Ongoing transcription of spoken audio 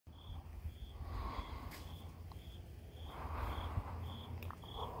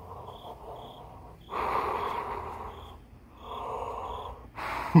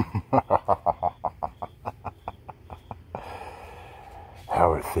How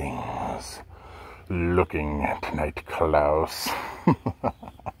are things looking tonight, Klaus?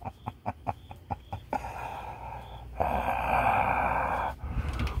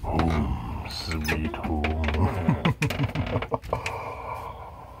 Home, sweet home.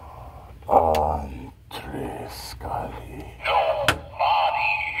 Entree, Scully.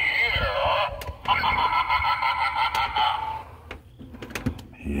 Nobody here.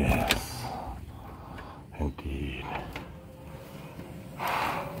 Yes, indeed.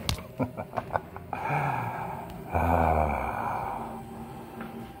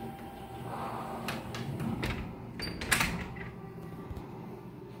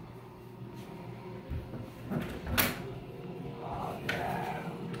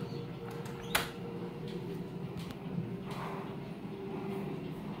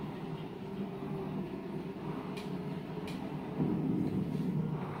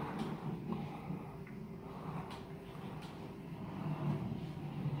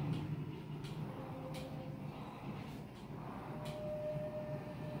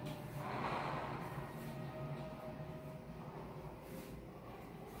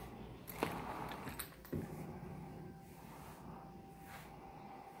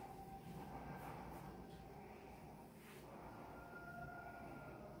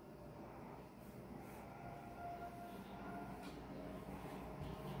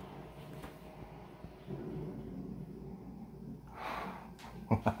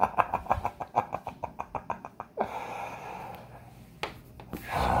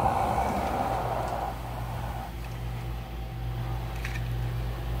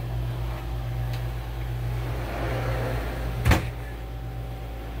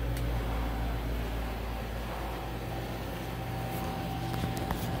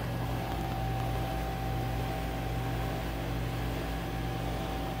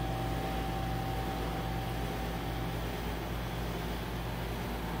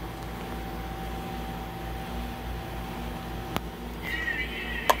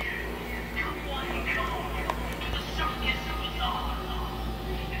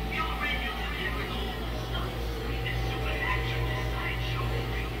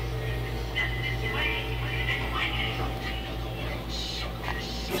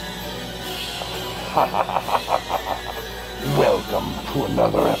 Welcome to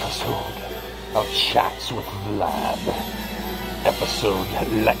another episode of Chats with Vlad. Episode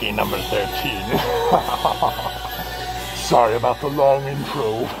lucky number 13. Sorry about the long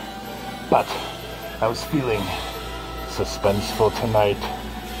intro, but I was feeling suspenseful tonight.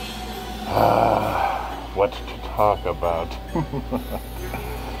 What to talk about?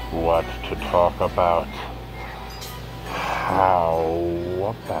 What to talk about? How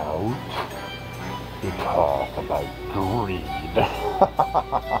about we talk about greed?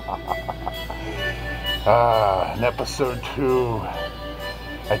 In episode 2,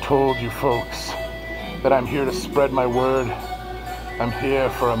 I told you folks that I'm here to spread my word. I'm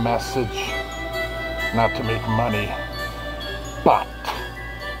here for a message, not to make money. But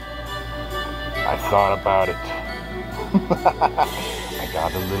I thought about it. I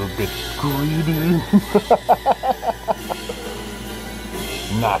got a little bit greedy.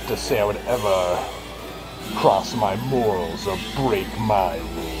 Not to say I would ever cross my morals or break my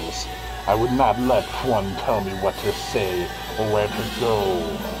rules. I would not let one tell me what to say or where to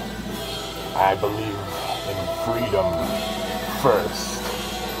go. I believe in freedom first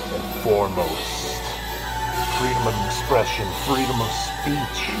and foremost. Freedom of expression, freedom of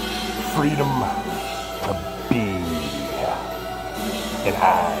speech, freedom to be. And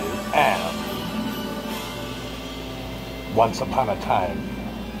I am. Once upon a time,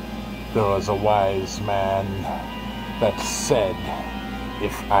 there was a wise man that said,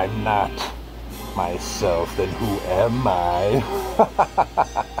 if I'm not myself, then who am I?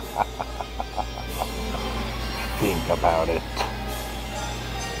 Think about it.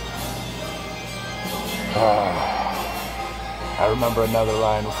 I remember another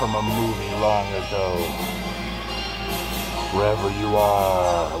line from a movie long ago. Wherever you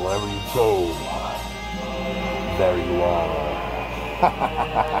are, wherever you go, there you are.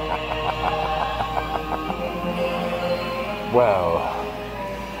 Well,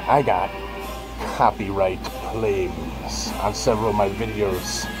 I got copyright claims on several of my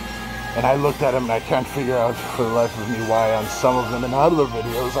videos, and I looked at them and I can't figure out for the life of me why on some of them in other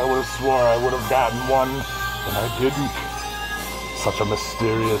videos I would have swore I would have gotten one, and I didn't. Such a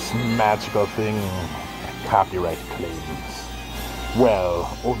mysterious, magical thing, copyright claims. Well,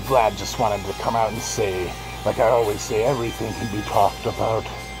 old Vlad just wanted to come out and say, like I always say, everything can be talked about,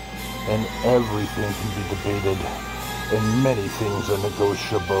 and everything can be debated, and many things are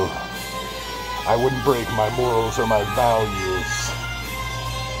negotiable. I wouldn't break my morals or my values.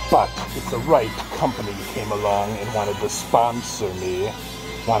 But if the right company came along and wanted to sponsor me,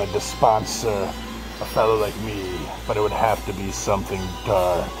 wanted to sponsor a fellow like me, but it would have to be something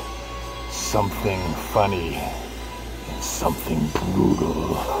dark, something funny, and something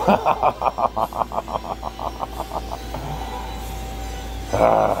brutal.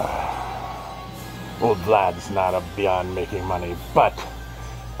 Old Vlad's not beyond making money, but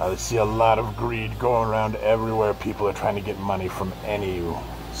I see a lot of greed going around everywhere. People are trying to get money from any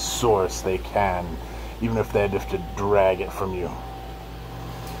source they can, even if they have to drag it from you.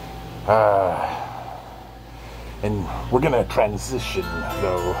 And we're gonna transition,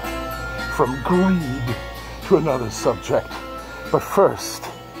 though, from greed to another subject. But first,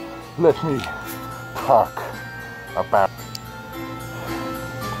 let me talk about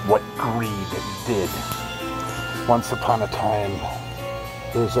what greed did. Once upon a time,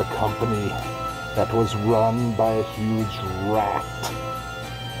 there's a company that was run by a huge rat.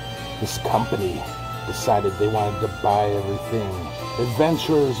 This company decided they wanted to buy everything.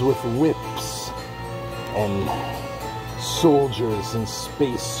 Adventurers with whips and soldiers in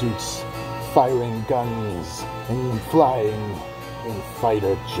spacesuits firing guns and flying in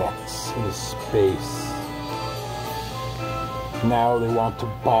fighter jets in space. Now they want to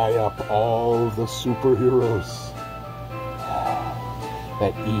buy up all the superheroes.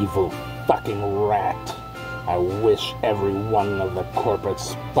 That evil fucking rat. I wish every one of the corporate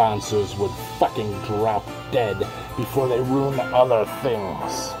sponsors would fucking drop dead before they ruin other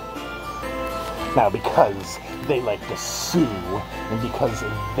things. Now, because they like to sue, and because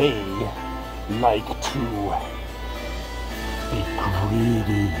they like to be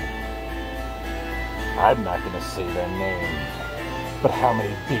greedy, I'm not gonna say their name, but how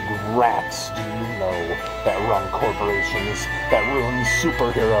many big rats do you know that run corporations, that ruin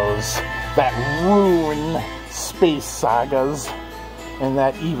superheroes, that ruin space sagas, and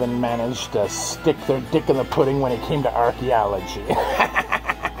that even managed to stick their dick in the pudding when it came to archaeology?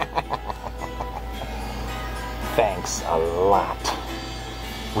 Thanks a lot.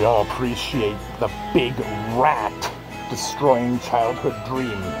 We all appreciate the big rat destroying childhood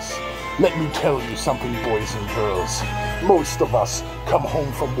dreams. Let me tell you something, boys and girls. Most of us come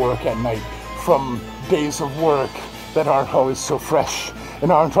home from work at night, from days of work that aren't always so fresh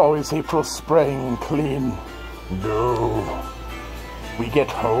and aren't always April spraying and clean. No. We get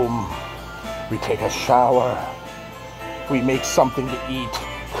home, we take a shower, we make something to eat,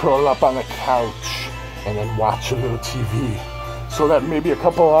 curl up on the couch, and then watch a little TV, so that maybe a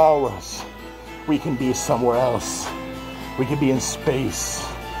couple hours we can be somewhere else. We can be in space,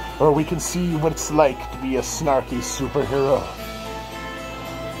 or we can see what it's like to be a snarky superhero.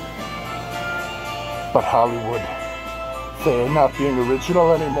 But Hollywood, they're not being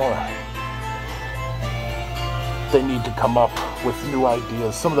original anymore. They need to come up with new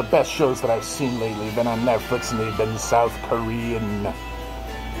ideas. Some of the best shows that I've seen lately have been on Netflix, and they've been South Korean.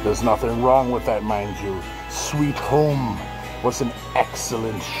 There's nothing wrong with that, mind you. Sweet Home was an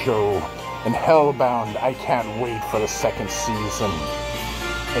excellent show. And Hellbound, I can't wait for the second season.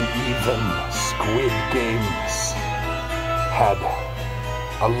 And even Squid Games had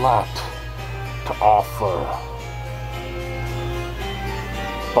a lot to offer.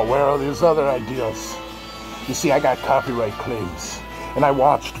 But where are these other ideas? You see, I got copyright claims, and I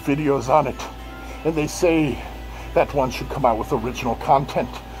watched videos on it, and they say that one should come out with original content.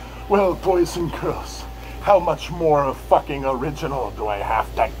 Well, boys and girls, how much more fucking original do I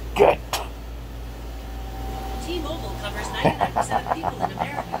have to get? T-Mobile covers 99% of people in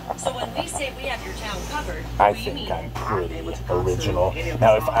America. So when we say we have your town covered, I think I'm pretty original.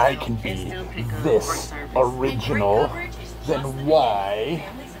 Now, if I can be this original, then why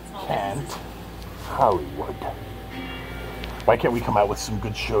can't Hollywood? Why can't we come out with some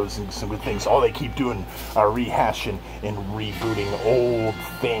good shows and some good things? All they keep doing are rehashing and rebooting old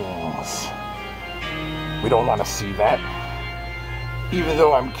things. We don't want to see that. Even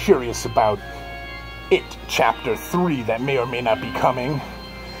though I'm curious about It Chapter 3 that may or may not be coming,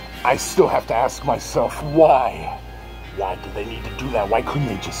 I still have to ask myself, why? Why did they need to do that? Why couldn't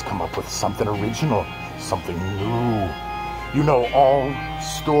they just come up with something original, something new? You know, all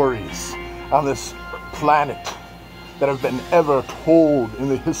stories on this planet that have been ever told in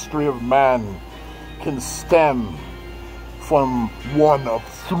the history of man can stem from one of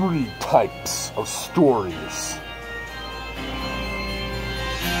 3 types of stories.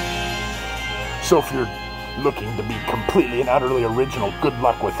 So if you're looking to be completely and utterly original, good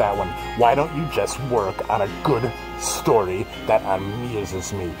luck with that one. Why don't you just work on a good story that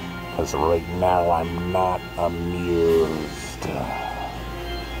amuses me? Because right now I'm not amused.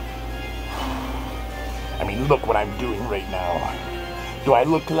 I mean, look what I'm doing right now. Do I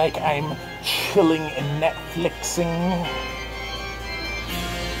look like I'm chilling and Netflixing?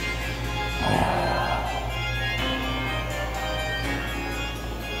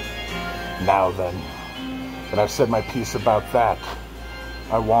 Now then, that I've said my piece about that,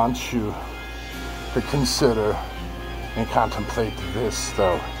 I want you to consider and contemplate this,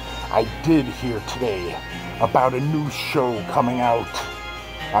 though. I did hear today about a new show coming out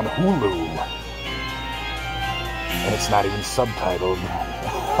on Hulu, and it's not even subtitled.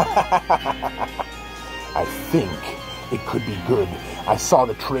 I think it could be good. I saw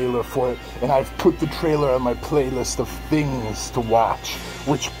the trailer for it, and I've put the trailer on my playlist of things to watch,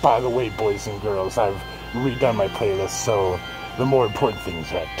 which, by the way, boys and girls, I've redone my playlist, so the more important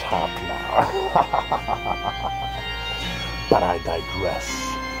things are at top now. But I digress.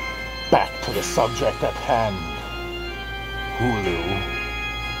 Back to the subject at hand.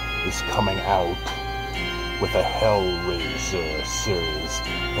 Hulu is coming out with a Hellraiser series.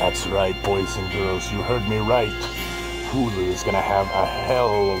 That's right, boys and girls, you heard me right. Hulu is gonna have a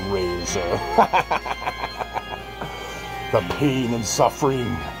Hellraiser. The pain and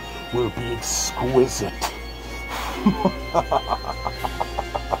suffering will be exquisite.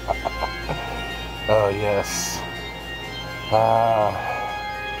 Oh, yes.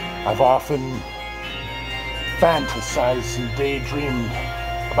 I've often fantasized and daydreamed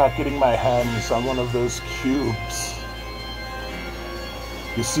about getting my hands on one of those cubes.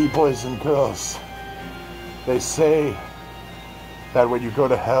 You see, boys and girls, they say that when you go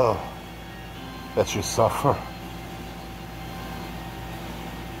to hell, that you suffer.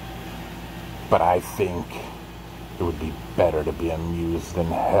 But I think it would be better to be amused in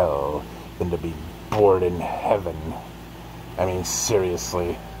hell than to be bored in heaven. I mean,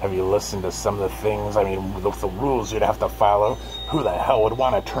 seriously, have you listened to some of the things? I mean, with the rules you'd have to follow, who the hell would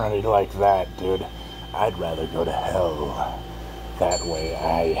want eternity like that, dude? I'd rather go to hell. That way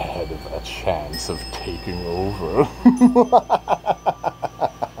I had a chance of taking over.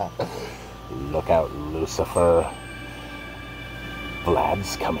 Look out, Lucifer.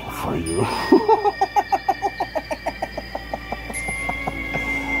 Vlad's coming for you.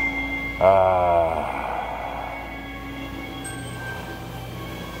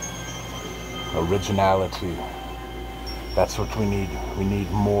 Originality. That's what we need. We need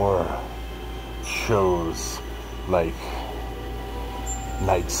more shows like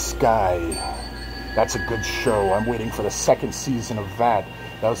Night Sky. That's a good show. I'm waiting for the second season of that.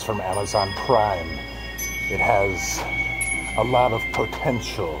 That was from Amazon Prime. It has a lot of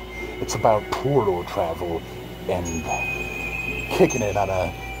potential. It's about portal travel and kicking it on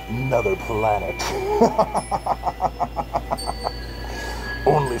another planet.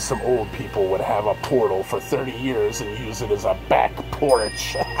 Only some old people would have a portal for 30 years and use it as a back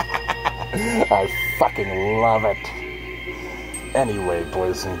porch. I fucking love it. Anyway,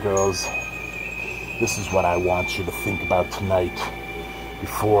 boys and girls, this is what I want you to think about tonight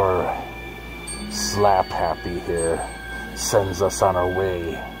before Slap Happy here sends us on our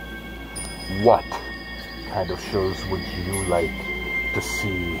way. What kind of shows would you like to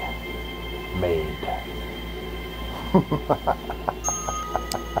see made?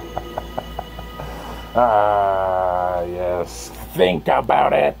 Ah, yes. Think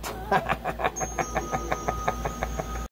about it.